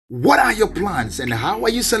What are your plans and how are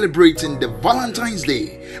you celebrating the Valentine's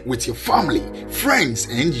Day with your family, friends,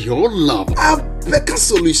 and your love? Becca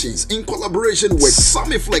Solutions, in collaboration with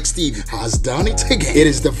Sammy Flex TV, has done it again. It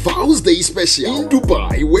is the Vows Day special in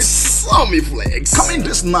Dubai with Sammy Flex. Coming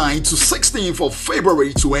this 9th to 16th of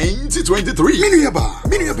February 2023.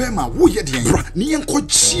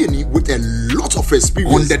 With a lot of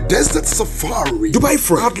experience on the desert safari, Dubai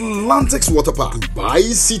Front, Atlantic's Water Park, Dubai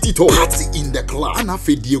City Tour, party in the club, and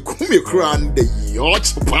the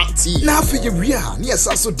yacht party. Now for your yes,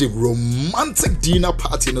 also the romantic dinner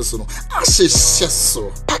party. No,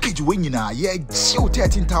 so package when you know, yeah,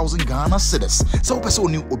 13,000 Ghana cedis. So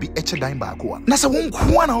person will be each dime back one. Nasa won't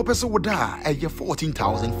one person would die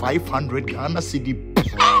 14,500 Ghana cedi.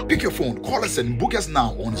 Pick your phone, call us and book us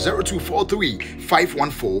now on 0243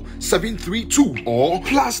 514 732 or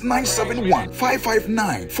 +971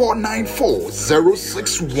 559 494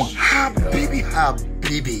 061. Habibi,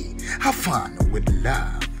 have fun with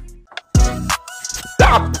love.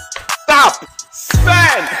 Tap,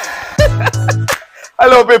 send.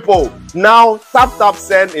 Hello, people. Now, Tap,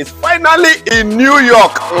 send is finally in New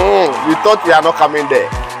York. We thought we are not coming there.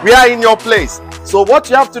 We are in your place. So what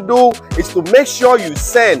you have to do is to make sure you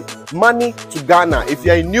send money to Ghana. If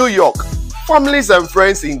you're in New York, families and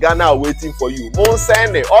friends in Ghana are waiting for you. Won't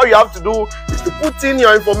send it. All you have to do is to put in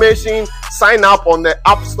your information, sign up on the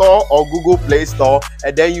App Store or Google Play Store,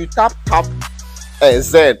 and then you tap and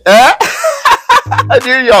send.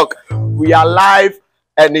 New York, we are live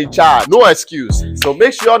and in charge. No excuse. So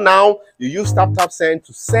make sure now you use Tap Send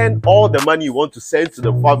to send all the money you want to send to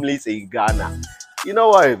the families in Ghana. You know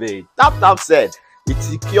what I mean? Tap Send. It's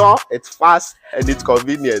secure, it's fast, and it's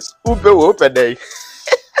convenient. Open day.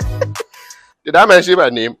 Did I mention my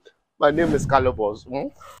name? My name is Carlo Boss.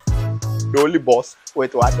 The only boss.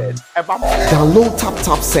 Wait, what then? Download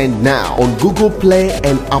Tap Send now on Google Play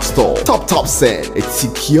and App Store. Tap Send. It's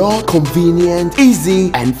secure, convenient,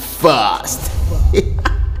 easy, and fast.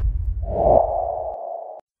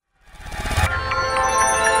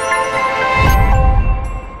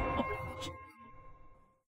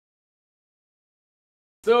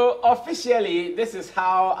 So officially, this is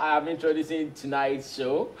how I'm introducing tonight's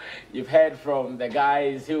show. You've heard from the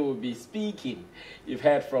guys who will be speaking. You've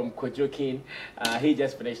heard from Kojokin. He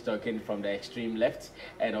just finished talking from the extreme left.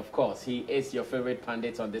 And of course, he is your favorite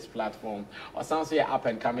pundit on this platform. Or sounds like an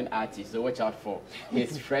up-and-coming artist, so watch out for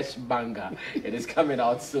his fresh banger. It is coming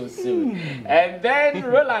out so soon. And then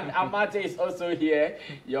Roland Amate is also here,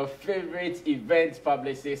 your favorite event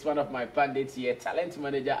publicist, one of my pundits here, talent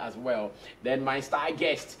manager as well. Then my star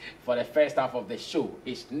guest for the first half of the show.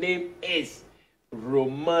 His name is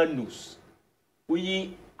Romanus.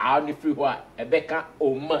 We are only free Rebecca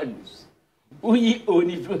Omanus. We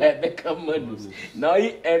only free Rebecca Manus. Now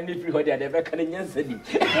you only free what they are Rebecca Nyansani.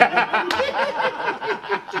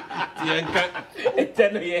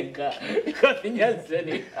 Because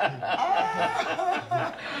Nyansani.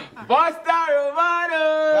 Buster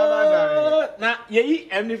Romanus. Now you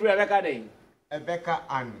only free Rebecca name. Rebecca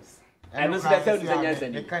Anus. And also that's how you say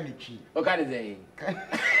what can you say?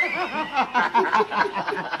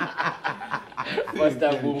 First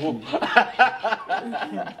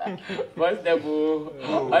of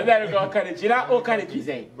all, and then go kind of China. Oh, kind of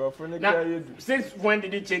say. Now, since when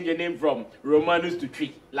did you change your name from Romanus to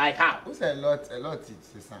Tree? Like how? It's a lot.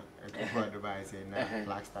 It's a son. Dubai say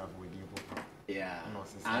black stuff with you. Yeah,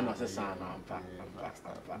 I know the son.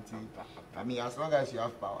 I mean, as long as you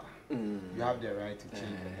have power, you have the right to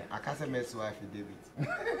change. I can't mess wife with David.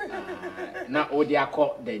 Now, what they are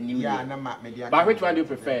called the new. Yeah, but which one do you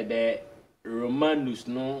prefer? The Romanus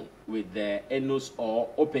no with the Enos or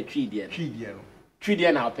Tridian?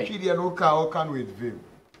 Tridian or Ope? Tridian Oka with Vim.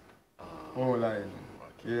 Oh, like,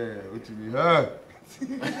 yeah, what you mean?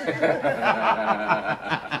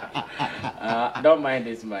 Don't mind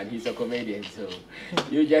this man, he's a comedian, so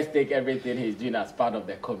you just take everything he's doing as part of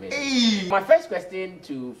the comedy. Hey. My first question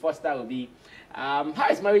to Foster will be, how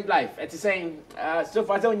is married life? It's saying, so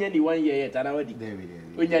far, only 1 year yet, and I already.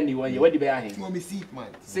 Only 1 year. What did you have? 6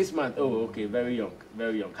 months. 6 months. Oh, okay, very young,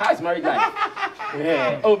 very young. How is married life?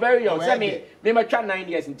 Yeah. Oh, very young. So me tried 9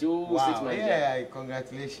 years into 6 months. Yeah,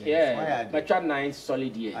 congratulations. Yeah, I tried 9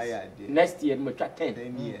 solid years. Next year, I tried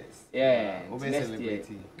 10 years. Yeah. Next year.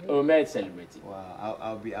 Oh, may celebrating. Wow,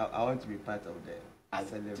 I want to be part of that.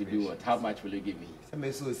 To do what? How much will you give me?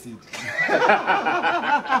 So seed.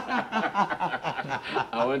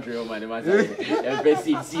 I want real money, myself.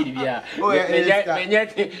 Seed, yeah. Oh, yeah.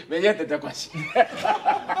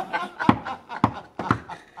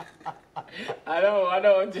 I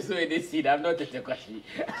don't want to say this seed. I'm not a Tekashi.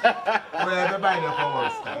 Well, buying the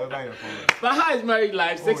forwards. But how is married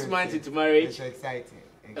life? 6 months into marriage? It's exciting.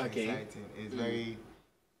 Okay. Exciting. It's very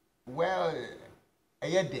well.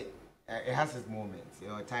 It has its moments.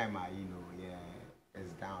 Your time,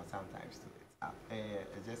 it's down sometimes too. It's up.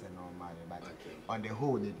 It's just a normal, but on the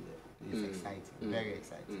whole, it's exciting. Very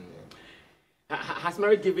exciting. Has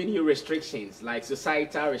marriage given you restrictions, like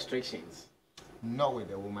societal restrictions? Not with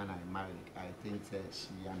the woman I married. I think that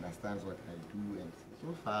she understands what I do, and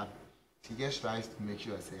so far, she just tries to make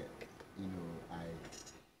sure that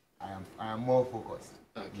I am more focused.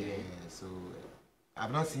 Okay. Yeah. So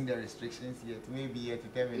I've not seen the restrictions yet. Maybe yet to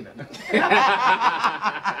tell me that.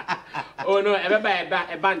 Oh no!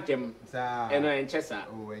 I banned them. In Chester.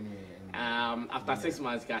 Oh, after 6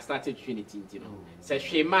 months, I started Trinity. So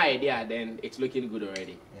she my idea, then it's looking good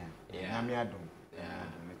already. Yeah.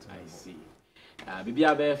 I see. Baby,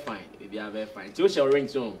 are very fine. So shall ring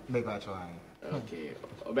soon. Make a try. Okay.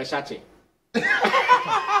 Obeshache.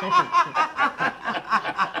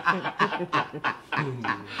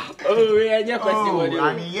 Oh, yeah, question.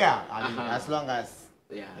 I mean, as long as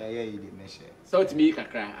you did measure. So to me,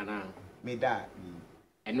 Kakra, and me that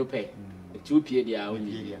and no pay. 2 PA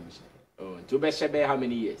only. Oh, 2 best how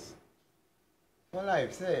many years? For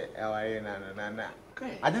life, say,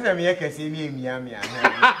 I didn't make a say me, Miami.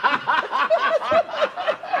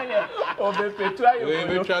 Oh, we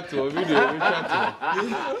try to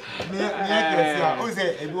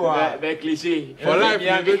the cliche for life.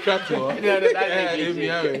 We try to okay.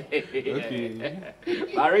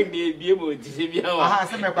 I ring the BMO to see me. No,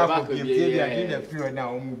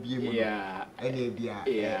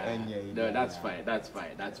 that's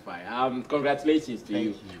fine. Congratulations to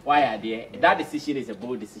you. Why are there? That decision is a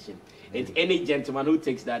bold decision. It's any gentleman who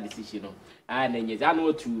takes that decision. And then I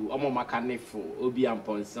know to Omo Mechanic for Obi and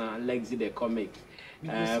Ponsan, Lexi the comic.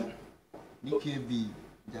 DKB.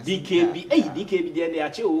 Hey, DKB, then they are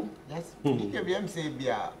chill. Yes, DKB, I'm saying,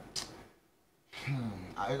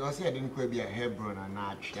 I was here, I didn't quite be a Hebron and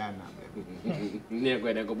not China. Near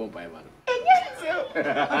going to go by one.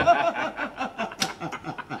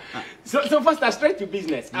 So first, straight to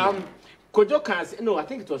business. Kojo can say, no, I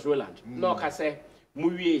think it was Roland. No, can say.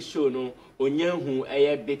 Movie show no onyahu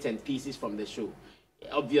bits and pieces from the show.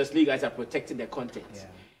 Obviously, you guys are protecting the content. Yeah.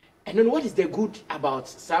 And then what is the good about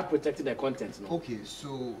start protecting the content? No? Okay,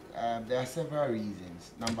 so there are several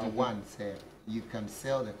reasons. Number one, you can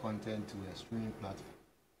sell the content to a streaming platform.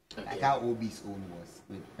 Okay. Like how Obi's own was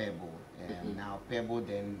with Pebble. Now Pebble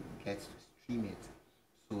then gets to stream it.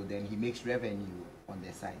 So then he makes revenue on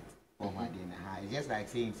the site. It's just like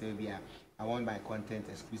saying, Sylvia, I want my content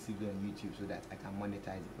exclusively on YouTube so that I can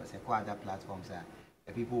monetize it. Because other platforms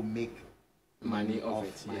the people make money off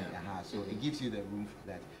it. So it gives you the room for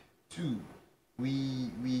that. 2,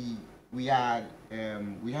 we have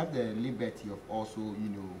the liberty of also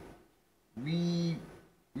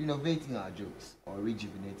renovating our jokes or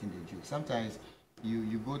rejuvenating the jokes. Sometimes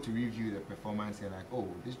you go to review the performance and like, oh,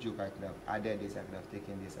 this joke I could have added this, I could have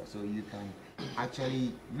taken this. So you can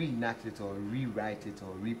actually reenact it or rewrite it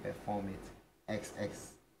or reperform it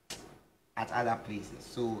XX at other places.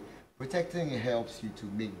 So protecting it helps you to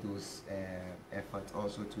make those efforts,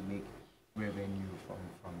 also to make revenue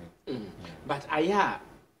from it. But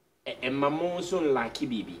a mamon so like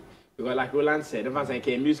baby. Because like Roland said, if I say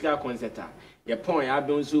a musical concert, your point I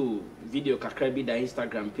don't so video kakrabi the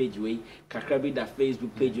Instagram page way, kakrabi the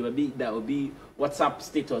Facebook page that will be WhatsApp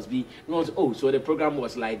status be oh, so the program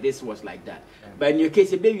was like this, was like that. But in your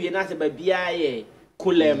case, baby, you're not about BIA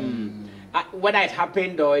cool whether it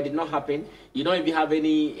happened or it did not happen, you don't even have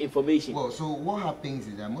any information. Well, so what happens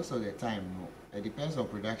is that most of the time, it depends on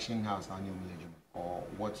production house or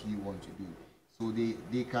what you want to do. So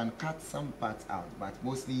they can cut some parts out, but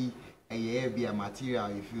mostly be a material.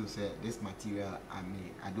 If you say this material,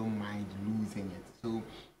 I don't mind losing it. So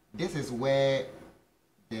this is where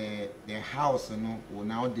the house will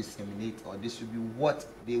now disseminate or distribute what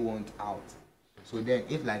they want out. So then,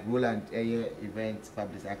 if like Roland event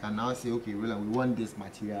published, I can now say, okay, Roland, we want this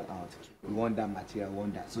material out, we want that material, we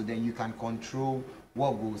want that. So then you can control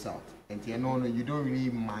what goes out, and you don't really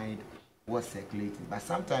mind what's circulating. But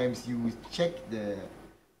sometimes you check the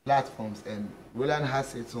platforms, and Roland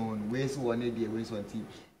has its own ways one idea, ways one team.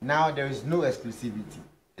 Now there is no exclusivity.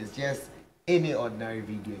 It's just any ordinary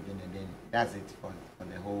video again, and then that's it for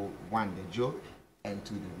the whole one, the joke, and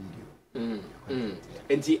 2, the video.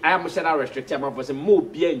 And see, I am a restricted amount for some more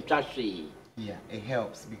beer in trashy. Yeah, it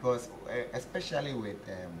helps because especially with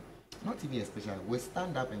not even especially with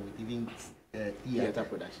stand up and with even theater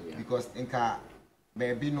production. Yeah. Because in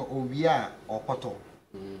baby no ovia or koto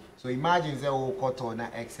So imagine say oh cut on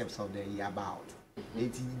excepts of the year about.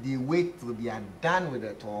 They wait till they are done with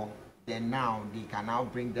the tour, then now they can now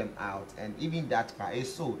bring them out, and even that car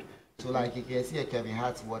is sold. So like you can see Kevin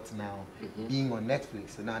Hart's what now being on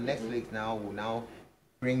Netflix. So now Netflix now will now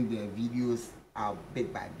bring their videos out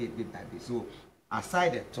bit by bit. So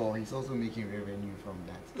aside the tour, he's also making revenue from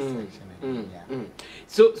that section.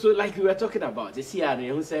 So like we were talking about, you see,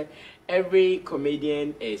 who said every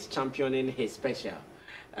comedian is championing his special.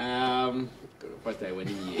 First time when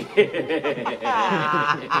you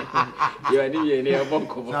are near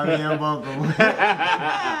Bonko.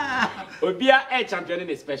 Obia a championing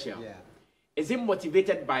his special. Yeah. Is it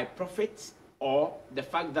motivated by profit or the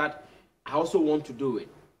fact that I also want to do it?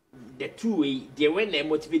 The two way they when they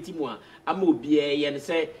motivate more, I'm obia and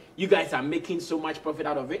say you guys are making so much profit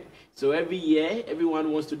out of it. So every year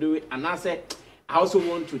everyone wants to do it, and I said I also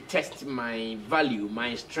want to test my value,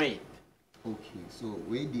 my strength. Okay, so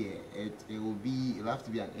wait there, it'll have to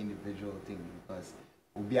be an individual thing because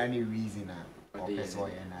will be any reason or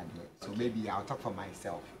person. So maybe I'll talk for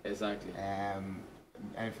myself. Exactly.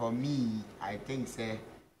 And for me, I think say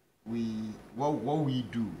what we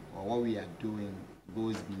do or what we are doing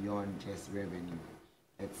goes beyond just revenue.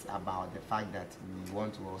 It's about the fact that we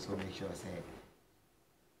want to also make sure say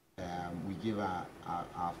we give our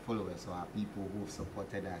followers or our people who've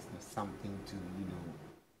supported us something to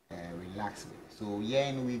relax with. So yeah,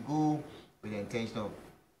 and we go with the intention of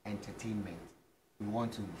entertainment. We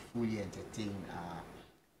want to fully entertain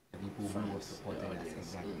the people who have supported us.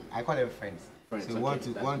 Exactly. I call them friends. So we want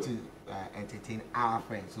to entertain our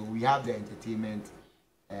friends. So we have the entertainment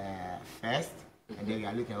first, and then we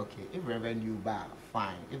are looking, okay, if revenue bar,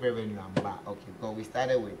 fine. If revenue bar, okay. Because we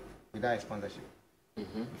started without a sponsorship. The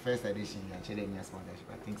first edition, actually,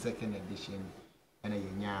 sponsorship. I think second edition, and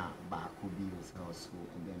bar could be also,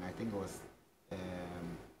 and then I think it was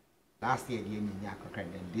last year and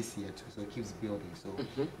then this year too. So it keeps building. So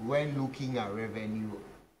when looking at revenue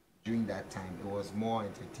during that time, it was more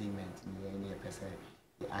entertainment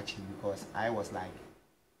actually, because I was like,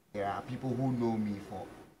 there are people who know me for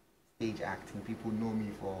stage acting, people know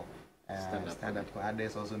me for stand-up,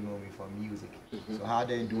 others also know me for music. So how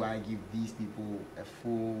then do I give these people a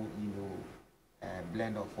full,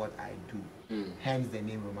 blend of what I do? Hence the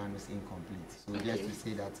name Romanus Incomplete. So just to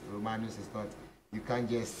say that Romanus is not, you can't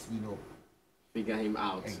just, figure him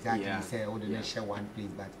out. Exactly. Yeah. Say, oh, the next share one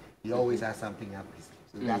place, but he always has something up his sleeve.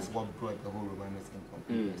 So that's what brought the whole Romanus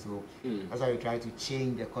Incomplete. So that's why we try to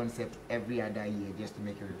change the concept every other year just to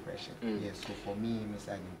make it refreshing. Yes. So for me,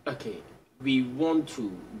 Mr. Okay, we want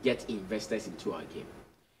to get investors into our game.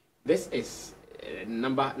 This is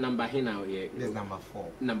number here now. Here. This is number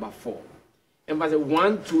 4. Number 4. And was it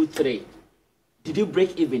 1, 2, 3? Did you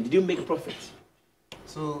break even? Did you make profit?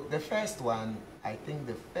 So the first one, I think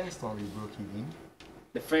the first one we broke even.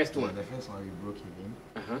 The first one? The first one we broke even.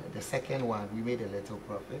 The second one we made a little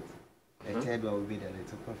profit. The third one we made a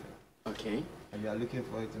little profit. Okay. And we are looking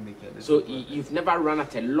forward to make a little So profit. you've never run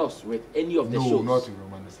at a loss with any of the shows? No, not with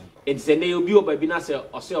Romanus. It's a neo baby na say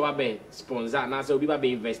or sponsor na say obi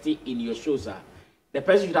be investing in your shows. The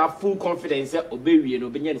person should have full confidence that obey and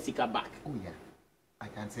obey and seek back. Oh yeah. I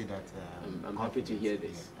can say that. I'm happy to hear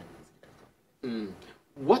this.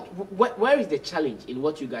 Where is the challenge in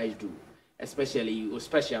what you guys do, especially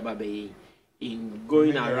about in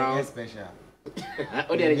going around? Special.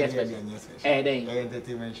 Oh, they're special.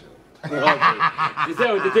 Entertainment show. Okay. You say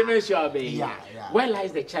entertainment show, yeah. Where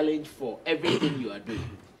lies the challenge for everything you are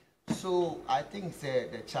doing? So I think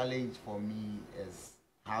the challenge for me is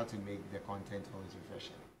how to make the content always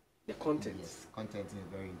refreshing. The content? Yes, content is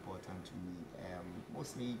very important to me.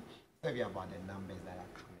 Mostly, maybe about the numbers that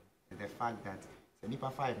are coming. The fact that the Nipa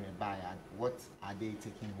 5 may buy, what are they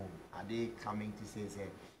taking home? Are they coming to say,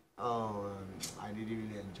 oh, I didn't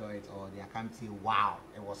really enjoy it, or they are coming to say, wow,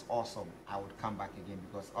 it was awesome, I would come back again,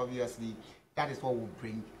 because obviously that is what will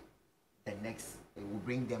bring the next, it will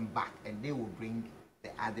bring them back, and they will bring the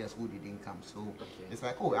others who didn't come. So it's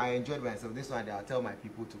like, oh, I enjoyed myself, this one, I'll tell my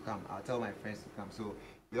people to come, I'll tell my friends to come. So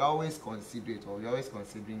we always consider it, or we're always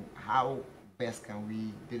considering how best can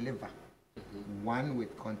we deliver. One,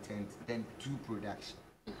 with content, then 2, production.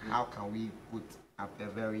 How can we put up a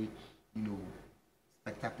very,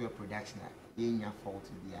 spectacular production in your fault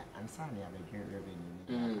to be and suddenly have a great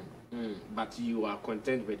revenue. But you are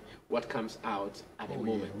content with what comes out at the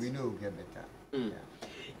moment. Yeah, we know we'll get better. Yeah.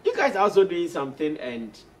 You guys are also doing something,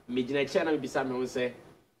 and Mijina Channel Bisame will say,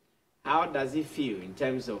 how does it feel in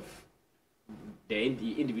terms of the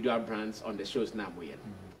individual brands on the shows now?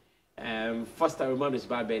 First time Romanus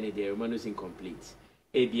Romanus Incomplete.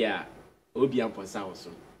 Ebia Obian Ponsa also.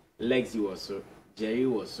 Lexi also. Jerry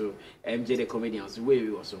was so, MJ the comedian was way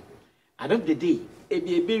was so. End of the day, it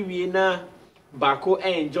be a bit Bako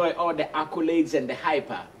enjoy all the accolades and the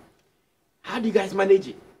hyper. How do you guys manage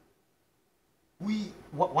it?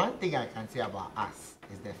 One thing I can say about us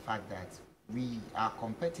is the fact that our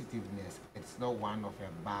competitiveness, it's not one of a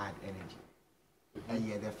bad energy. And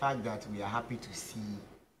yeah, the fact that we are happy to see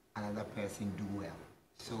another person do well.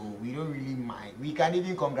 So we don't really mind. We can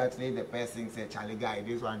even congratulate the person, say, Charlie guy,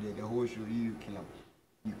 this one day, the whole show, you kill him.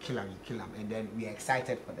 You kill him. And then we are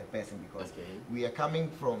excited for the person because we are coming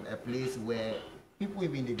from a place where people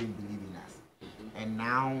even didn't believe in us. And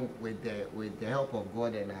now with the help of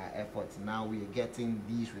God and our efforts, now we are getting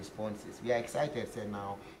these responses. We are excited, say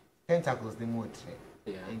now, tentacles the more.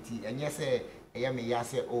 And yes, I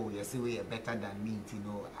say, oh, yes, we are better than me, you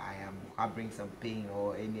know, I am harboring some pain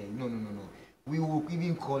or any. No. We will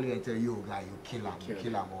even call you and tell you, guy, you kill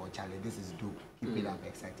him, or Charlie, this is dope, keep it up,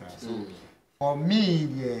 etc. So for me,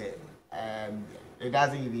 yeah, it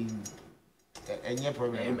doesn't even any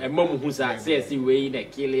problem. And mom who says he way in a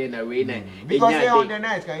killing away because on the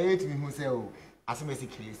night can hate me who say, oh, as I say,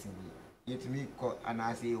 yet me and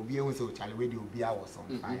I say, Obi so Charlie, where the Obi was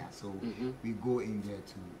on fire. So we go in there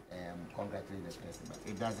to congratulate the person, but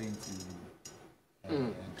it doesn't.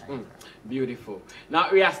 Beautiful.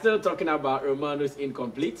 Now we are still talking about Romanus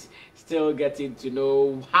Incomplete, still getting to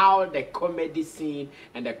know how the comedy scene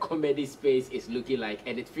and the comedy space is looking like,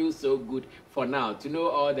 and it feels so good for now to know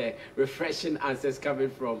all the refreshing answers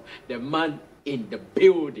coming from the man in the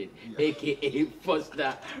building, aka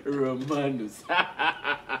Foster Romanus.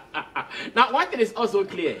 Now one thing is also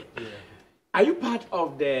clear. Are you part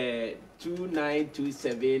of the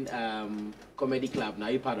 2927 comedy club? Now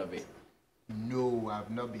are you part of it? No,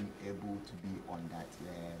 I've not been able to be on that.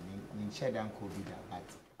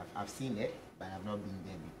 But I've seen it, but I've not been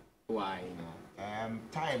there. Why?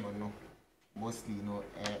 Time or no, mostly a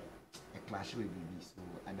clash with BB. So,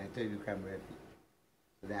 and I tell you, I'm ready.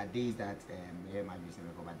 So there are days that I might be 7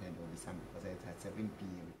 o'clock, but then there will be some because it's at 7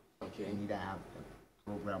 p.m. Okay. And either have a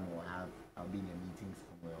program or I'll be in a meeting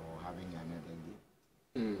somewhere or having another day.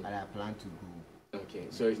 But I plan to go. Okay,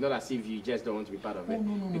 so it's not as if you just don't want to be part of it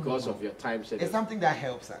because of your time schedule. It's something that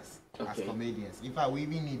helps us as comedians. In fact, we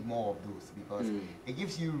even need more of those because it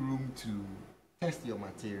gives you room to test your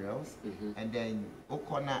materials and then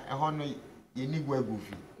you need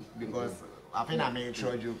because I think I made a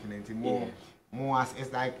joke more as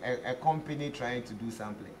it's like a company trying to do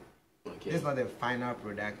sampling. This is not the final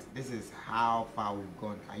product. This is how far we've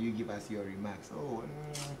gone. Can you give us your remarks?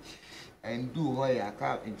 And do so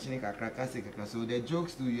the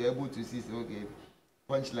jokes too, you're able to see, so, okay,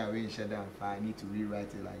 punchline when shut down, I need to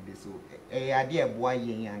rewrite it like this. So idea boy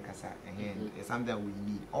it's something we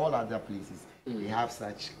need. All other places we have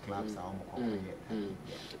such clubs.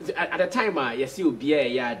 At the time, yes, you'll be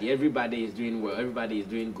everybody is doing well, everybody is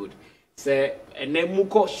doing good. So and then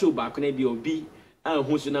Muko show back when be obi and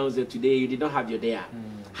who's announced that today you did not have your day.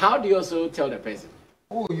 How do you also tell the person?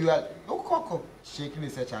 Oh, you are shaking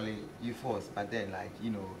it actually you force, but then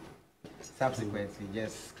subsequently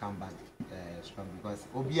just come back strong because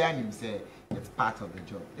Obian himself it's part of the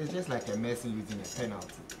job. It's just like a Messi losing a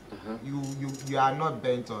penalty. You are not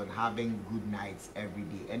bent on having good nights every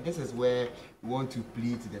day, and this is where we want to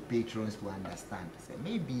plead to the patrons to understand. So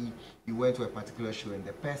maybe you went to a particular show and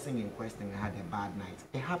the person in question had a bad night.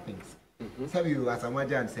 It happens. Some you as a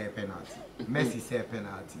Majan say penalty, Messi say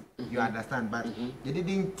penalty. You understand, but they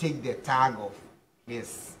didn't take the tag of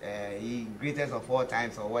his greatest of all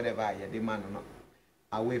times or whatever. Yeah, the man or not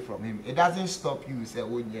away from him. It doesn't stop you say,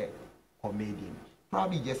 oh yeah, comedian.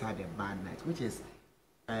 Probably just had a bad night, which is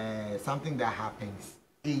something that happens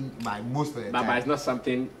in by most of the time. But it's not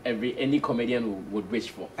something any comedian would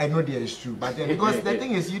wish for. I know that is true, but then, because the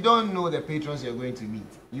thing is, you don't know the patrons you're going to meet.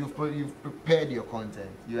 You've prepared your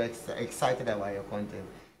content. You're excited about your content.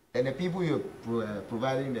 And the people you're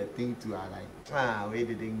providing the thing to are like, we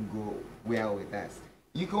didn't go well with us.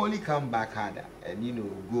 You can only come back harder and,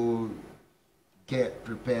 go get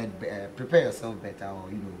prepared, prepare yourself better or,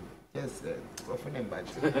 just often and bad.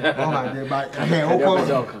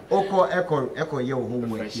 Echo your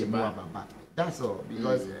homework. That's all,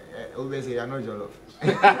 because always you're not jollof.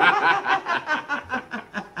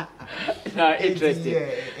 Interesting.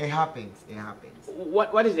 It happens.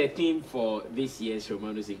 What is the theme for this year's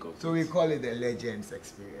Romanus Incomplete? So we call it the Legends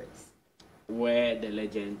Experience. Where the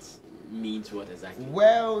legends means what exactly?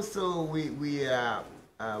 Well, so we are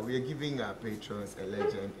giving our patrons a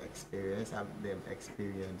legend experience, have them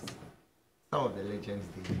experience some of the legends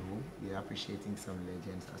they know. We are appreciating some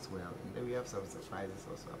legends as well. And then we have some surprises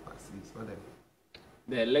also up our sleeves for them.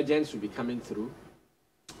 The legends will be coming through.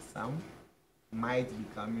 Some. might be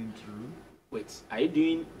coming true. Wait, are you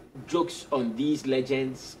doing jokes on these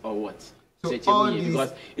legends or what? So all these,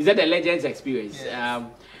 because is that the legends experience? Yes.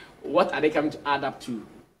 What are they coming to add up to?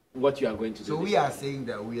 What you are going to do? So we are saying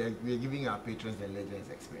that we are giving our patrons the legends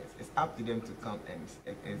experience. It's up to them to come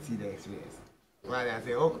and see the experience. Right? I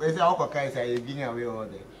say, oh, it's all okay. So you're giving away all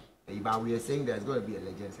the, but we are saying there's going to be a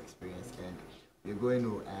legends experience, and we're going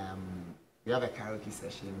to we have a karaoke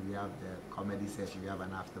session, we have the comedy session, we have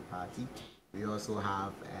an after party. We also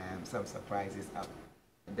have some surprises up,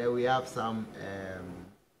 and then we have some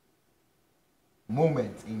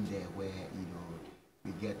moments in there where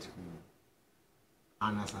we get to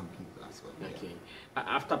honor some people as well. Okay. Yeah.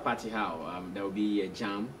 After party, how there will be a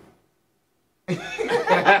jam.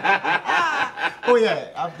 Oh yeah,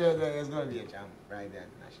 after there's gonna be a jam right there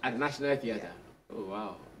at the National Theatre. Yeah. Oh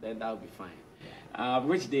wow, then that'll be fine.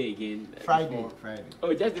 Which day again? Friday.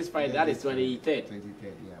 Oh, just this Friday. Yeah, that is 23rd. 23rd,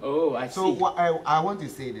 yeah. Oh, I see. So I want to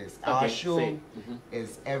say this. Okay, our show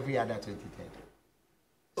is every other 23rd.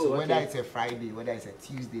 So whether it's a Friday, whether it's a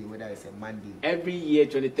Tuesday, whether it's a Monday. Every year,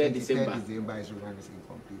 23rd December. December is Romanus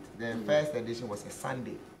Incomplete. The first edition was a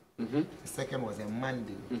Sunday. The second was a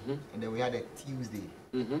Monday. And then we had a Tuesday.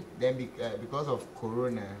 Then because of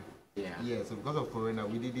Corona, so because of Corona,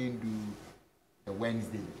 we didn't do a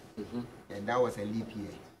Wednesday. And that was a leap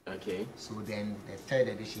year. Okay. So then the third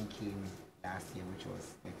edition came last year, which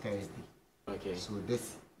was a Thursday. Okay. So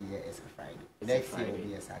this year is a Friday. Next year will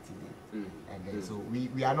be a Saturday. And then so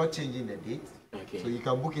we are not changing the date. Okay. So you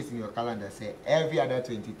can book it in your calendar, say every other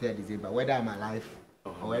 23rd December, whether I'm alive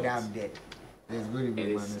or whether I'm dead. There's going to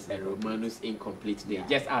be Romanus Incomplete Day.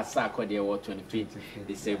 Just as Sarko the 25th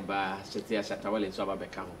December,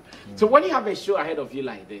 So when you have a show ahead of you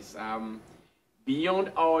like this,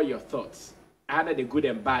 beyond all your thoughts, either the good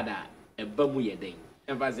and bad, and bamu day.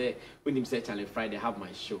 And as a when you say Challenge Friday, have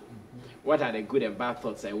my show. What are the good and bad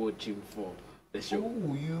thoughts I would dream for the show?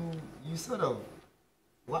 Oh, you sort of.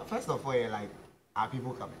 Well, first of all, you're like, are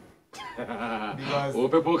people coming? Because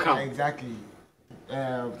people come exactly.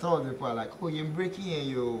 Some of the people are like, oh, you're breaking and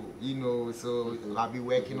you know, so I'll be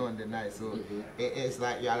working on the night. So it's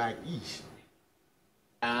like you're like, eesh.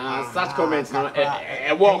 Such comments, no,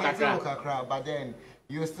 but then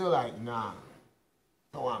you're still like, nah.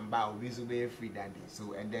 So I'm about to be free that day.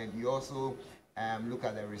 So and then you also look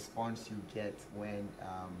at the response you get when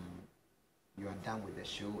you are done with the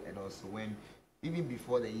show, and also when even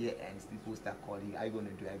before the year ends, people start calling, are you going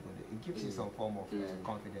to do? It gives you some form of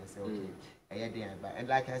confidence. Okay, and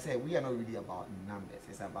like I said, we are not really about numbers.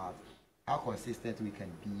 It's about how consistent we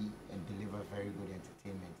can be and deliver very good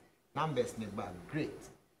entertainment. Numbers never great.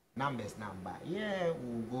 Numbers number. Yeah,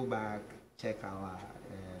 we'll go back, check our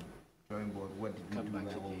drawing board. What did we do?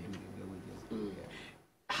 What we do?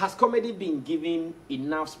 Has comedy been given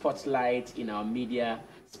enough spotlight in our media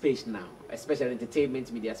space now, especially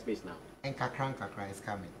entertainment media space now? And kakra is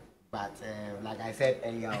coming, but like I said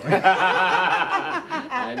earlier, I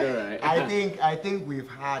know, right? I think we've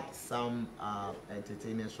had some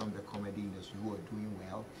entertainers from the comedy industry who are doing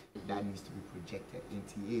well. That needs to be projected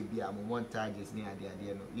into one targets near the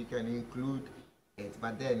you can include it,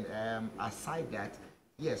 but then aside that,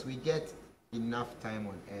 yes, we get enough time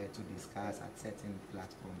on air to discuss at certain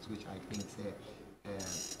platforms, which I think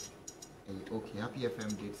okay, Happy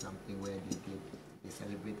FM did something where they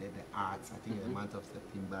celebrated the arts. I think in the month of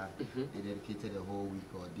September they dedicated a whole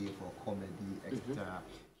week or day for comedy, etc.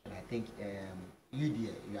 And I think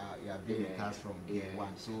you have been with us from day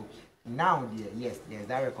one. So now, yes, there's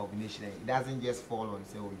that recognition. It doesn't just fall on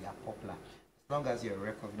say, oh, you are popular. As long as you're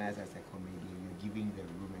recognized as a comedian, you're giving the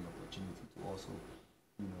room an opportunity to also,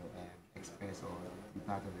 express or be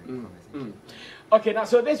part of the conversation. Okay, now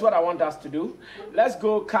so this is what I want us to do. Let's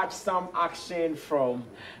go catch some action from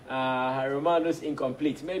Romanus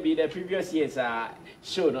Incomplete. Maybe the previous year's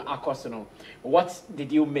show, no, what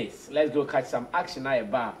did you miss? Let's go catch some action. I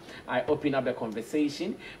open up the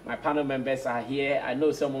conversation. My panel members are here. I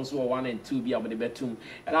know someone who are 1 and 2 be able to bedroom.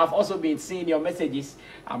 And I've also been seeing your messages.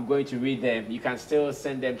 I'm going to read them. You can still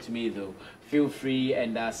send them to me though. Feel free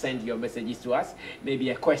and send your messages to us. Maybe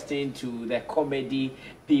a question to the comedy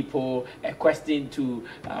people, a question to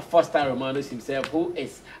Foster Romanus himself, who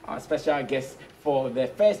is our special guest for the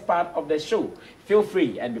first part of the show. Feel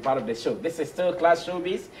free and be part of the show. This is still Class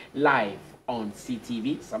Showbiz live on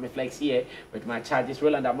CTV. Sammy Flex here with my charges,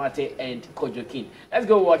 Roland Amate and Kojo King. Let's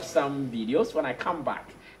go watch some videos. When I come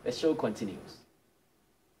back, the show continues.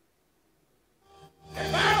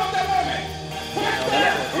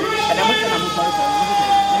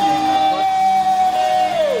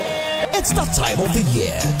 It's that time of the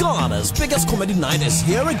year. Ghana's biggest comedy night is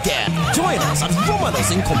here again. Join us at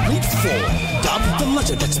Romanus in complete form. Dubbed the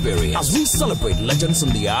Legend Experience as we celebrate legends in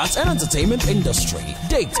the arts and entertainment industry.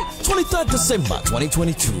 Date 23rd December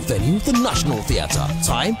 2022. Venue the National Theatre.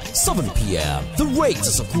 Time 7 p.m. The rate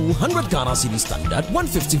is a cool 100 Ghana Cedi standard,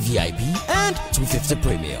 150 VIP and 250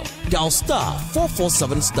 premium. Dial star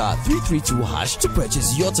 447 star 332 hash to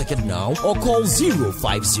purchase your ticket now or call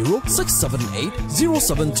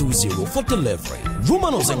 050-678-0720 for delivery.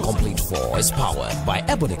 Romanus in Complete 4 is powered by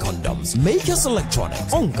Ebony Condoms, Makers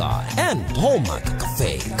Electronics, Onga, and Hallmark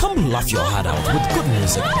Cafe. Come laugh your heart out with good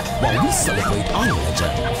music while we celebrate our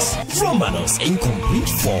legends. Romanus in Complete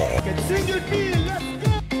 4.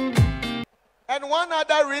 And one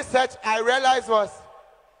other research I realized was,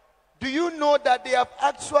 do you know that they have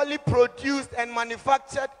actually produced and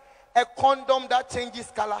manufactured a condom that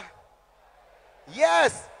changes color?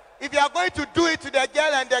 Yes. If you are going to do it to the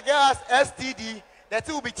girl and the girl has STD, the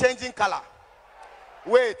thing will be changing color.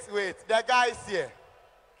 Wait. The guy is here.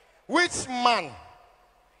 Which man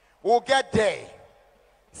will get there?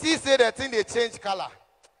 See, say the thing they change color.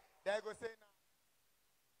 They go say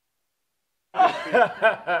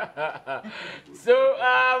So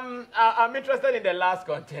I'm interested in the last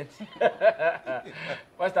content.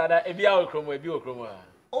 What's that?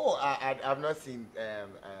 Oh, I've not seen.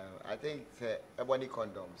 I think Ebony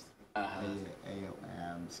Condoms.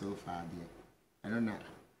 So far, yeah. I don't know.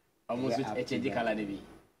 Almost with a change color, maybe.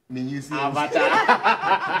 Avatar.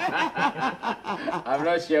 I'm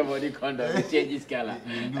not sure about the condom. It changes color.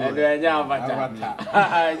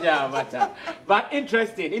 Avatar. But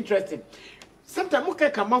interesting. Sometimes we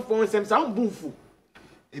can come up for some bufu.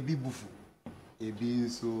 A bit bufu. A bit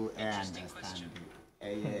so I understand.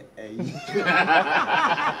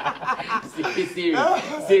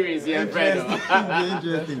 Serious, yeah, friend.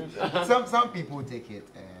 Interesting. Some people take it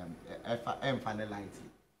lightly.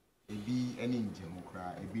 It be any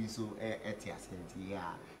democrat. It be so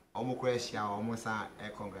yeah. Almost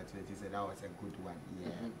congratulations. That was a good one.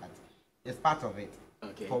 Yeah, but it's part of it.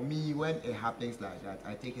 Okay. For me, when it happens like that,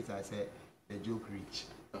 I take it as the joke reach.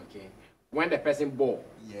 Okay. When the person bore.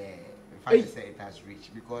 Yeah. In fact, I say it has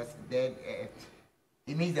reached because then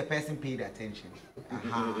it means the person paid attention.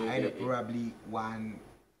 And probably one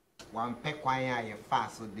pequia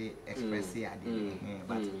fast so they express it.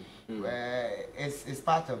 But it's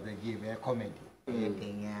part of the game, comedy.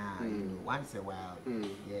 Once a while.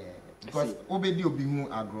 Yeah. Because obedi obi hu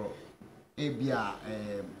agro. Ebia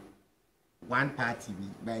one party be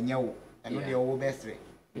by nyawo and the old best rate.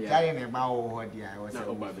 When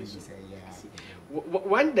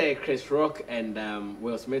the Chris Rock and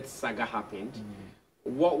Will Smith saga happened,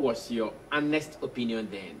 what was your honest opinion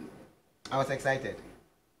then? I was excited.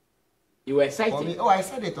 You were excited? For me, I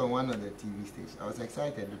said it on one of the TV stations. I was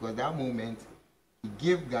excited because that moment it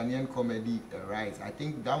gave Ghanaian comedy a rise. I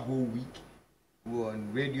think that whole week we were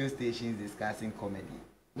on radio stations discussing comedy,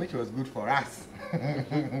 which was good for us.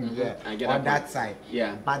 Yeah, on that side.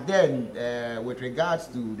 Yeah. But then, with regards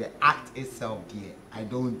to the act itself, yeah, I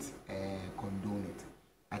don't condone it.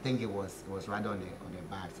 I think it was rather on the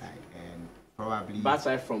bad side, and probably bad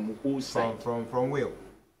side from whose side? From Will.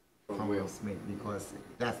 From Will Smith, because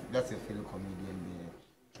that's a fellow comedian there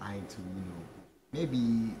trying to, maybe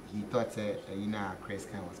he thought Chris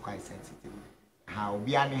Khan was quite sensitive.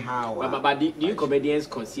 But do you comedians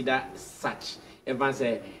consider such? Everyone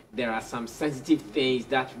say there are some sensitive things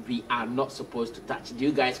that we are not supposed to touch. Do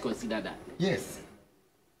you guys consider that? Yes,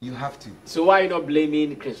 you have to. So why are you not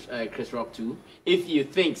blaming Chris Rock too? If you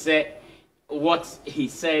think what he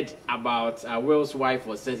said about Will's wife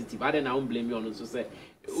was sensitive, I don't blame you on also say.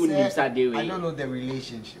 I don't know the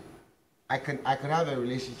relationship. I can have a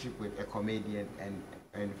relationship with a comedian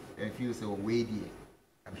and feel so weighty.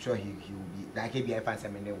 I'm sure he will be like maybe I find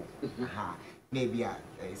some maybe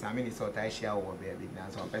Sammy is sort of share over baby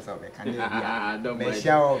now so person of can maybe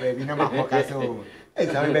share over baby no matter so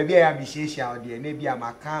baby I am share there maybe I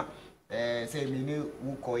ma can say me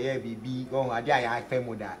who koye baby go I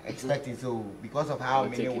femoda expecting so because of how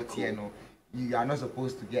many would you are not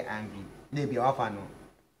supposed to get angry maybe often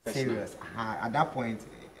serious at that point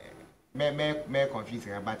may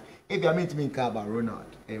confusing but if you are meant to think about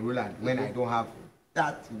Roland when I don't have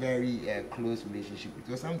that very close relationship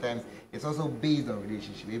because sometimes it's also based on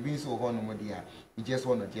relationship. It being so hard, you just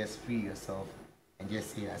want to just free yourself and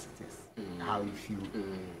just say as it is, how you feel,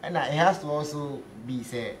 and it has to also be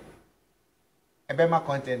said. A better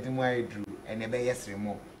content in what I drew and a better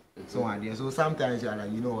more. So sometimes you are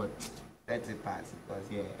like, you know what, that's a pass because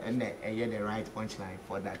and you get the right punchline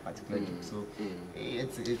for that particular joke. So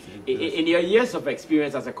it's in your years of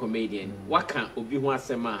experience as a comedian, what can Obi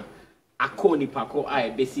Sema akoni pako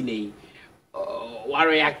I basically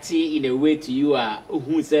react in a way to you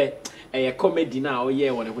who say a comedy now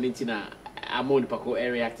yeah when I among pako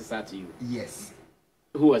react to you. Yes.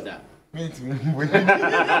 Who was that? Me too.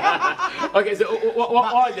 Okay, so what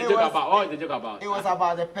was the joke about? What was the joke about? It was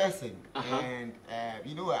about the person, and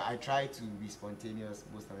you know I try to be spontaneous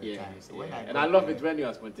most of the time. So when I love it when you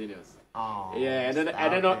are spontaneous. Oh, yeah, and then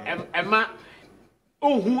Emma.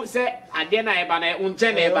 Oh, who said Adena Ebana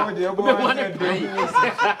Unteneba?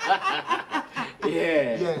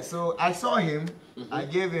 Yeah, so I saw him, I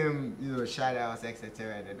gave him, shout outs,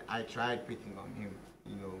 etc. And then I tried picking on him,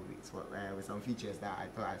 with some features that I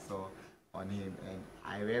thought I saw on him, and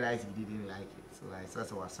I realized he didn't like it. So I said,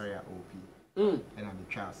 so I was sorry at OP. And I'm a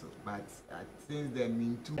child. So, but since then,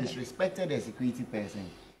 me too disrespected a security person.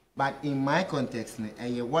 But in my context,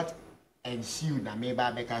 and what ensued,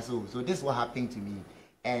 so this is what happened to me.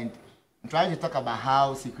 And I'm trying to talk about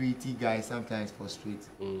how security guys sometimes frustrate.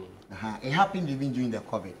 It happened even during the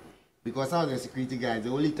COVID. Because some of the security guys,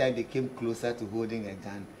 the only time they came closer to holding a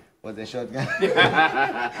gun was a shotgun.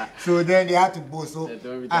 So then they had to go. So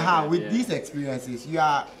with these experiences,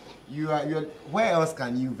 you're where else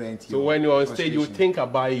can you vent? So when you're on stage, you think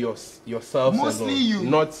about yourself. Mostly you,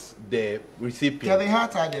 not the recipient. Kevin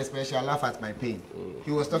Hart had a special laugh at my pain.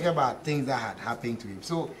 He was talking about things that had happened to him.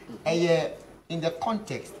 So in the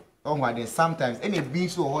context of what there's sometimes any being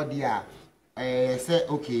so hard here, say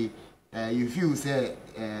okay, you feel say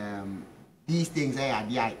these things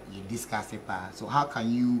you discuss it. So how can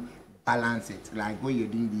you balance it? Like when you're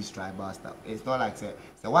doing this tribal stuff, it's not like say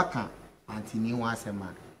what can Antony was a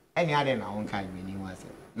man. Any other now one can be new as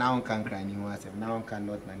now one can cry new as now one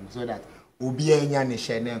cannot manage. So that Obi Enya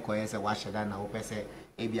share and say what should I now say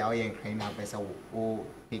maybe I am crying now person or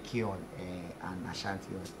pick you on an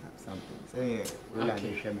Ashanti or something. So yeah,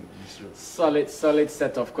 okay. Solid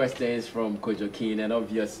set of questions from Kojokin and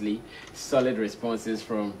obviously solid responses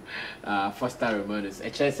from Foster Romanus.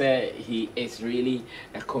 HSA, he is really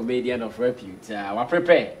a comedian of repute. We're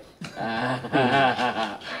prepared.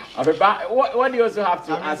 What do you also have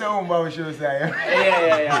to ask? I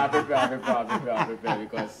prepare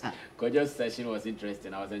because Kojo's session was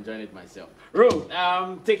interesting. I was enjoying it myself. Ro,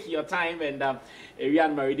 take your time and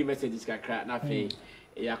Rian Maridi messages can crack nothing.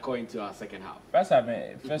 We are going to our second half. First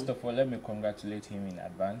of all, let me congratulate him in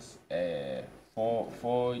advance.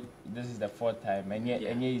 For this is the fourth time, and yet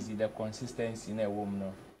easy the consistency in a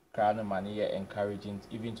woman. Crown money encouraging,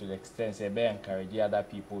 even to the extent say be encourage other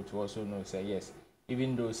people to also know say yes,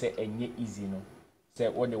 even though say any easy no, say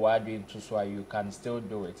what they were doing to so you can still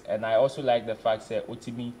do it. And I also like the fact say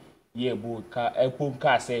ultimately say we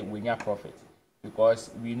profit, because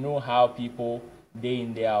we know how people day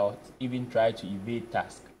in day out even try to evade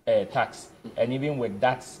tax, and even with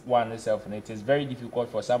that one itself, and it is very difficult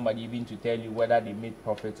for somebody even to tell you whether they made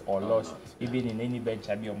profit or loss, even in any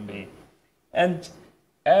venture beyond bay. And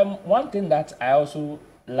one thing that I also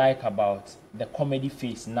like about the comedy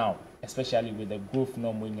phase now, especially with the growth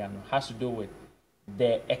normal, has to do with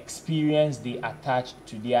the experience they attach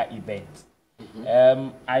to their event.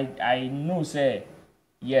 I know say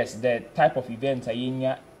yes, the type of events are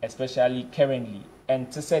especially currently,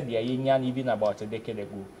 and to say they are even about a decade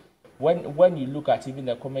ago. When you look at even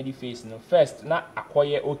the comedy phase, first not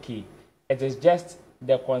acquire okay, it is just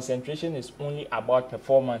the concentration is only about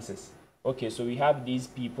performances. Okay, so we have these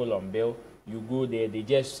people on bill. You go there, they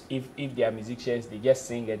just if they are musicians, they just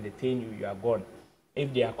sing, entertain you are gone.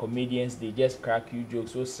 If they are comedians, they just crack you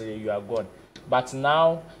jokes, so say you are gone. But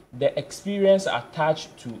now the experience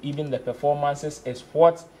attached to even the performances is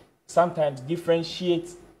what sometimes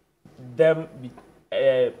differentiates them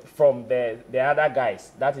from the other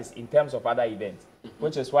guys. That is in terms of other events,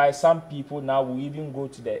 which is why some people now will even go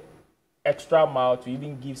to the extra mile to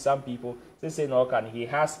even give some people. Say no, can he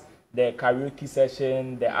has the karaoke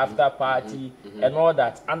session, the after party, and all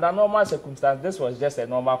that. Under normal circumstances, this was just a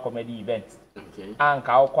normal comedy event. Okay. And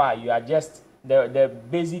you are just the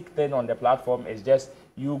basic thing on the platform is just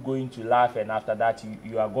you going to laugh, and after that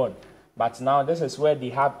you are gone. But now this is where they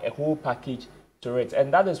have a whole package to it,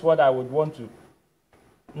 and that is what I would want to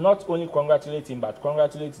not only congratulate him but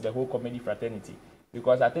congratulate the whole comedy fraternity,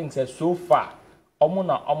 because I think so far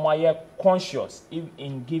conscious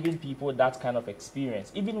in giving people that kind of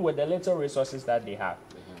experience, even with the little resources that they have.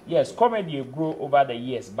 Yes, comedy grow over the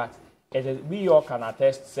years, but we all can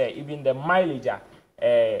attest, say, even the mileage,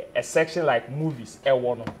 a section like movies,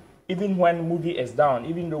 even when movie is down,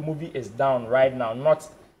 even though movie is down right now, not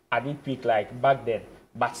at the peak like back then,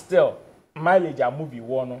 but still, mileage a movie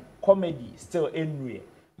comedy still anywhere.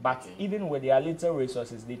 But even with their little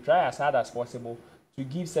resources, they try as hard as possible to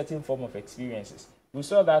give certain form of experiences. We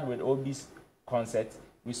saw that with Obi's concert.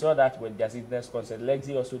 We saw that with Jacinta's concert.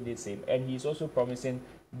 Lexi also did the same. And he's also promising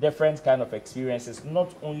different kind of experiences,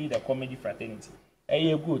 not only the comedy fraternity. And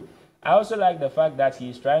yeah, good. I also like the fact that he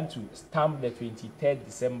is trying to stamp the 23rd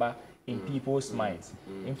December in people's minds.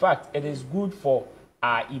 In fact, it is good for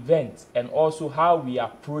our event and also how we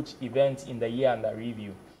approach events in the year under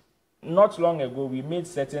review. Not long ago, we made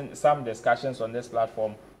some discussions on this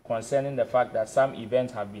platform concerning the fact that some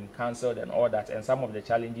events have been cancelled and all that, and some of the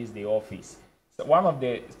challenges they all face. So one of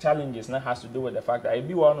the challenges now has to do with the fact that if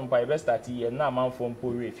you want to best start here, now man from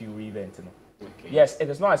poor if you event. Okay. Yes, it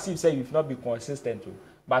is not as if say you've not been consistent,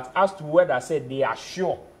 but as to whether said they are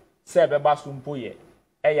sure, say beba sumpoye,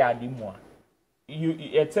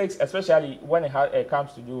 it takes, especially when it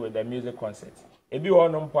comes to do with the music concert. If you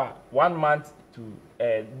want 1 month to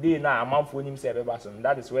day now, a month for him say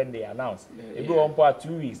that is when they announce. If you want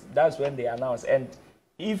 2 weeks, that's when they announce. And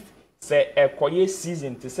if say a quiet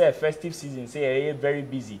season to say a festive season, say a very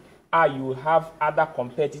busy, you have other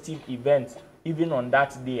competitive events even on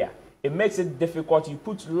that day. It makes it difficult. You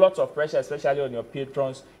put lots of pressure, especially on your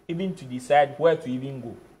patrons, even to decide where to even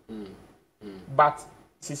go. But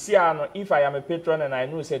if I am a patron and I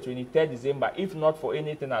know say 23rd December, if not for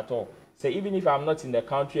anything at all, say even if I'm not in the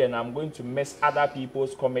country and I'm going to miss other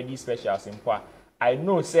people's comedy specials in Kwa, I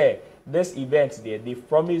know say this event there, they've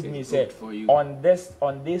promised me say on this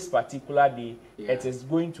particular day it is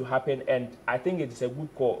going to happen, and I think it is a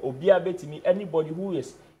good call. Obia bet me anybody who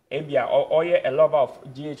is or a lover of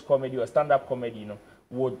GH comedy or stand-up comedy,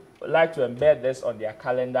 would like to embed this on their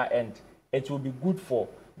calendar, and it will be good for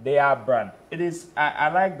their brand. It is. I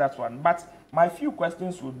like that one. But my few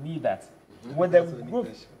questions would be that with the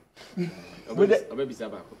growth, with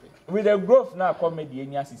the growth now comedy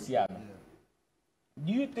in your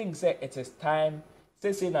do you think say it is time?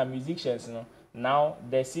 Say now musicians, now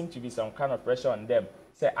there seems to be some kind of pressure on them.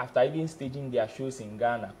 Say after even staging their shows in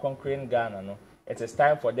Ghana, conquering Ghana, it is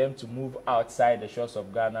time for them to move outside the shores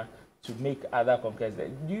of Ghana to make other conquests.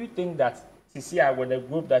 Do you think that with the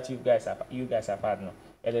group that you guys have had now,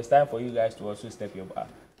 it is time for you guys to also step your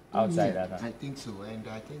outside Ghana? I think so, and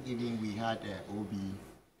I think even we had Obi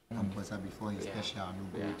Ambassador before his special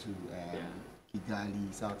go to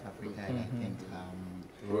Kigali, South Africa, and I think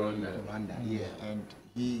Rwanda. And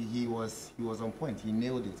he was on point. He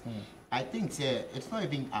nailed it. I think it's not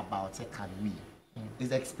even about can we. It's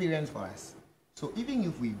the experience for us. So even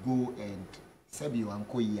if we go and Sebi and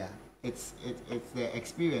Koya, it's the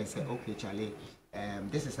experience. Okay, Charlie,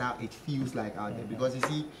 this is how it feels like out there. Because you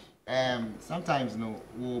see, sometimes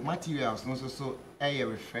materials also so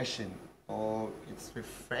refreshing, or it's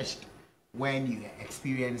refreshed when you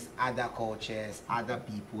experience other cultures, other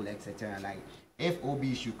people, etc. Like if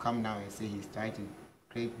Obi should come now and say he's trying to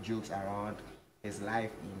create jokes around his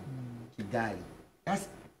life in Kigali, that's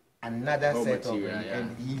another set of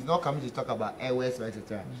and he's not coming to talk about airways,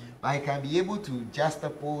 etc. But he can be able to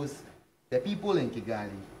juxtapose the people in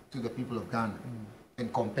Kigali to the people of Ghana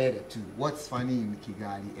and compare the two. What's funny in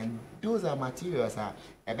Kigali, and those are materials are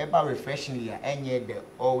a bit refreshingly, and yet they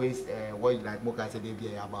always what like Moka said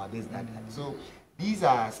about this that. So these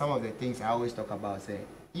are some of the things I always talk about. Say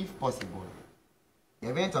if possible, the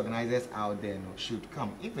event organizers out there should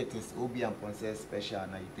come. If it is Obi and Ponce special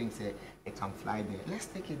and you think say it can fly there, let's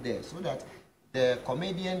take it there so that the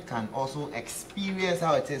comedian can also experience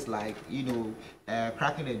how it is like,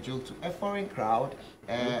 cracking a joke to a foreign crowd,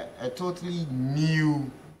 a totally new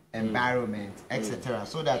environment, etc.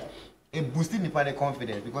 So that it boosting the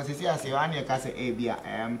confidence, because you see, as you can say,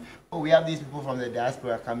 we have these people from the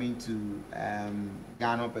diaspora coming to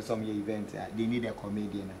Ghana for some event. They need a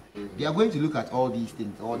comedian. They are going to look at all these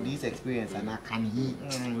things, all these experiences, and can he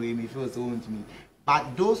me feel so to me.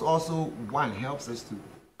 But those also helps us to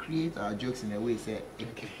create our jokes in a way say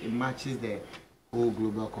it matches the whole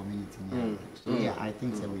global community. So I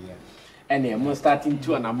think so. And I'm starting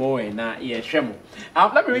to and more now.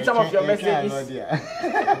 Let me read some of your messages. Let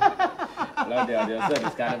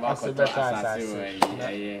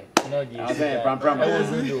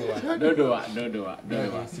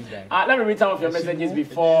me read some of your messages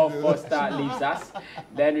before Foster leaves us.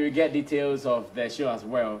 Then we get details of the show as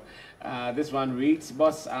well. This one reads,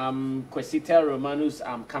 Boss, Kwesi, tell Romanus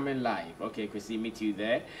I'm coming live. Okay, Kwesi, meet you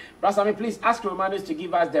there. But Sammy, please ask Romanus to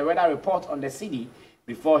give us the weather report on the city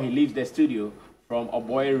before he leaves the studio from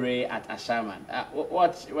Oboy Ray at Ashaman.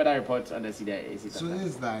 What weather report on the city is it? So this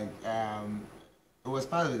is like, it was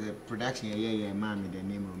part of the production man with the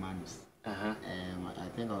name Romanus. I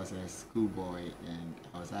think I was a schoolboy and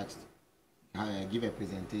I was asked to give a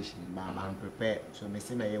presentation, but I'm prepared. So I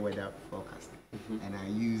see my weather forecast. And I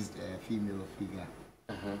used a female figure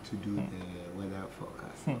to do the weather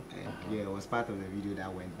forecast. Yeah, it was part of the video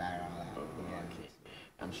that went viral. Okay.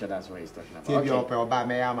 I'm sure that's what he's talking about.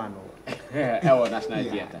 National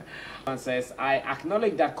Theatre. One says, I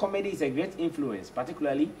acknowledge that comedy is a great influence,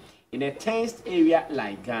 particularly in a tensed area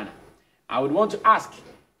like Ghana. I would want to ask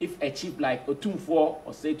if a chief like Otumfuo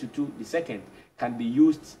or say Tutu II can be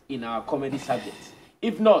used in our comedy subjects.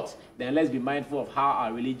 If not, then let's be mindful of how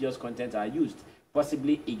our religious content are used.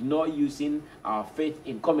 Possibly ignore using our faith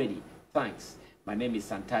in comedy. Thanks. My name is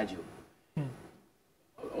Santajo.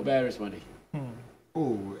 Obey responding.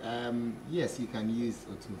 Yes, you can use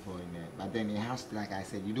Otumfuo in there, but then it has to, like I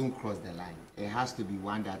said, you don't cross the line. It has to be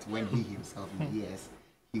one that when he himself hears,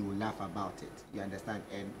 he will laugh about it. You understand?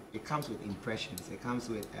 And it comes with impressions. It comes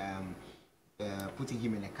with putting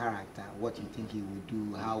him in a character, what you think he will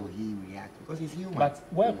do, how will he react, because he's human. But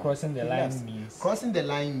what crossing the line means? Crossing the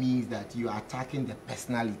line means that you are attacking the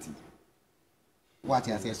personality. What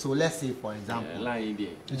I say. So let's say, for example, line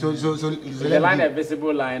there. So the line a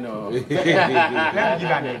visible line, or let me give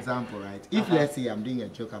an example, right? If let's say I'm doing a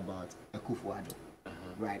joke about a Kufuado,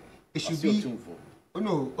 right? It should be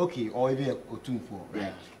or even a Otumfuo,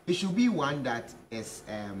 right? It should be one that is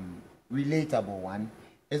relatable one.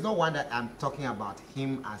 It's not one that I'm talking about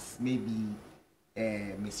him as maybe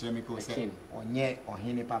Mr. Remiko said, or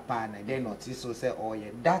Hene Papa, and then Otiso said, oh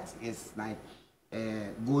yeah, that is like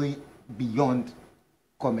going beyond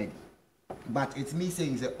comedy. But it's me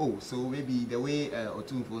saying, so maybe the way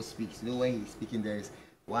Otumfuo speaks, when he's speaking, there is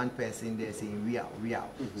one person there saying real.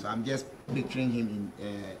 So I'm just picturing him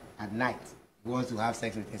in at night. He wants to have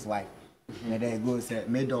sex with his wife. And then he goes,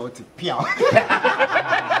 Medo to Piao.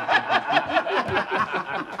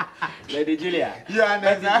 Lady Julia. You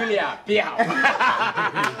understand? Lady Julia, Piao.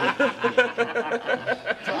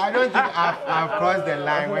 So I don't think I've crossed the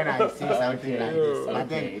line when I say something like this. But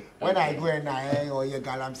then when I go and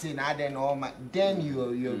I'm saying, then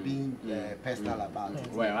you're being personal about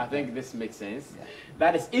it. Well, I think this makes sense. Yeah.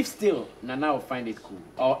 That is, if still Nana will find it cool,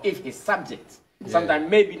 or if his subject. Sometimes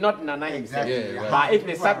maybe not Nana himself, but if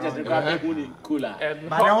the subject requires cooler.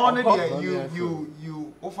 But the one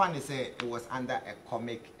you often say it was under a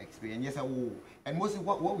comic experience. Yes, and mostly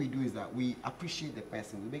what we do is that we appreciate the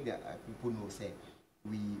person. We make the people know say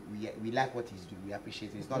we like what he's doing. We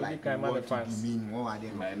appreciate it. It's not like we want to be mean more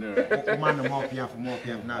than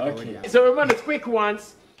okay. So remember the quick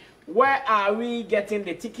ones. Where are we getting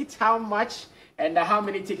the tickets? How much? And how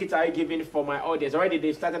many tickets are you giving for my audience? Already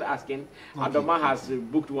they've started asking. Adoma has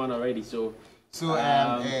booked one already. So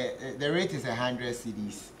the rate is 100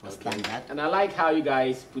 CDs for standard. And I like how you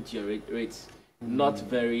guys put your rates. Not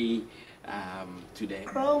very today.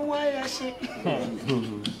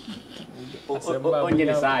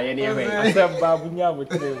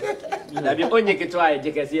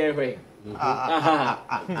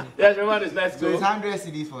 Yes, Romanus, let's go. So it's 100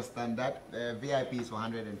 CDs for standard. VIP is for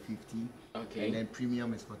 150. Okay. And then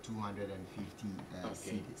premium is for 250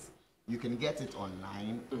 CDs. You can get it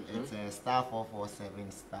online. It's a star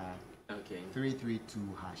 447 star. Okay.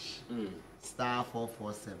 332 hash. Star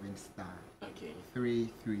 447 star. Okay.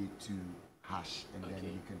 332 hash, and then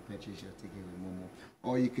you can purchase your ticket with Momo,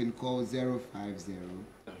 or you can call 050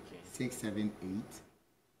 678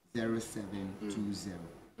 0720.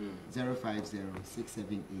 050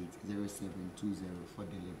 678 0720 for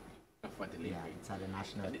delivery. For delivery. Yeah, it's at the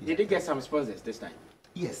National Theatre. Did you get some sponsors this time?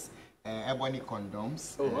 Yes. Ebony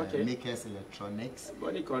Condoms, Makers Electronics.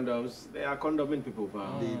 Ebony Condoms, they are condoming people.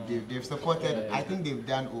 They've supported, I think they've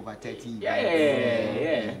done over 30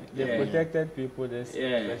 They protected people this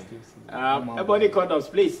festive season. Ebony Condoms,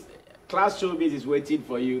 please. Class Showbiz is waiting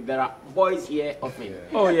for you. There are boys here often.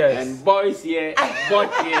 Oh yes. And boys here,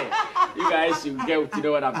 boys here. You guys should get to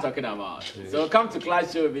know what I'm talking about. So come to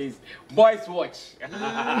Class Showbiz. Boys watch.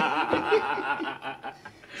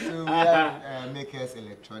 So we have Makers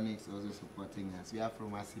Electronics also supporting us. We have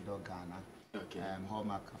from Asido Ghana,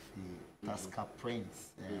 Hallmark Cafe, Tasca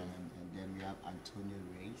Prince, and then we have Antonio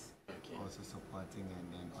Reyes also supporting,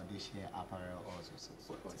 and then Odisha Apparel also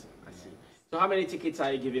supporting. I see. So how many tickets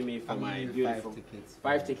are you giving me for my beautiful? 5 tickets.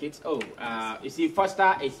 5 tickets. Oh, you see,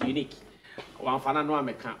 Foster is unique. One fan no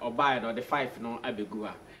American or buy it or the 5 no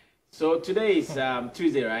abegua. So today is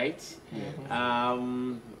Tuesday, right?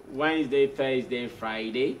 Wednesday, Thursday,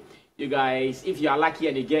 Friday. You guys, if you are lucky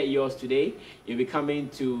and you get yours today, you'll be coming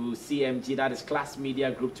to CMG, that is Class Media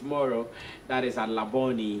Group, tomorrow. That is at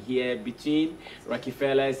Laboni, here between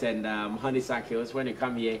Rockefellers and Honeysuckles. When you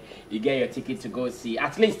come here, you get your ticket to go see,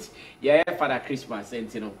 at least, Father Christmas,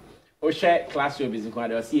 and you know. Oshe Class Showbiz in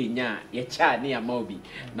Kwada, see, yeah, your child near Moby.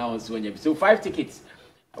 Now, so 5 tickets.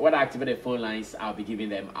 when I activate the phone lines, I'll be giving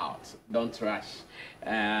them out. Don't rush.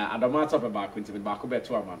 And I'm not talking about Quintin, but I'll be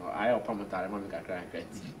to a man.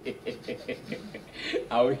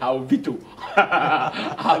 I'll veto.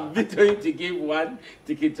 I'll veto to give one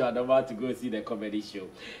ticket to Adama to go see the comedy show.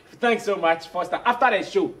 Thanks so much, Foster. After the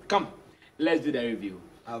show, come, let's do the review.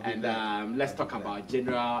 And let's talk about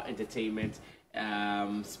general entertainment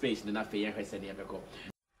space.